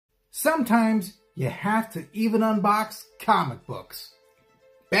Sometimes you have to even unbox comic books.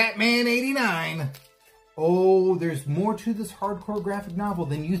 Batman 89. Oh, there's more to this hardcore graphic novel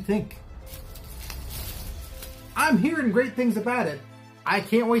than you think. I'm hearing great things about it. I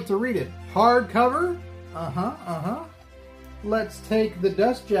can't wait to read it. Hardcover? Let's take the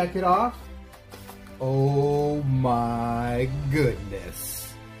dust jacket off. Oh my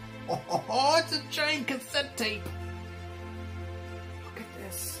goodness. Oh, it's a giant cassette tape. Look at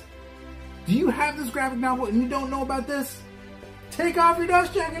this. Do you have this graphic novel and you don't know about this? Take off your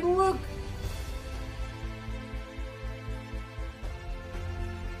dust jacket and look.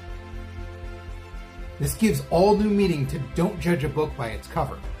 This gives all new meaning to don't judge a book by its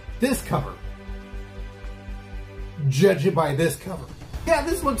cover. This cover. Judge it by this cover. Yeah,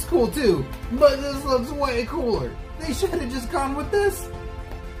 this looks cool too, but this looks way cooler. They should have just gone with this.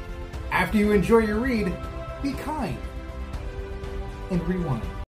 After you enjoy your read, be kind and rewind.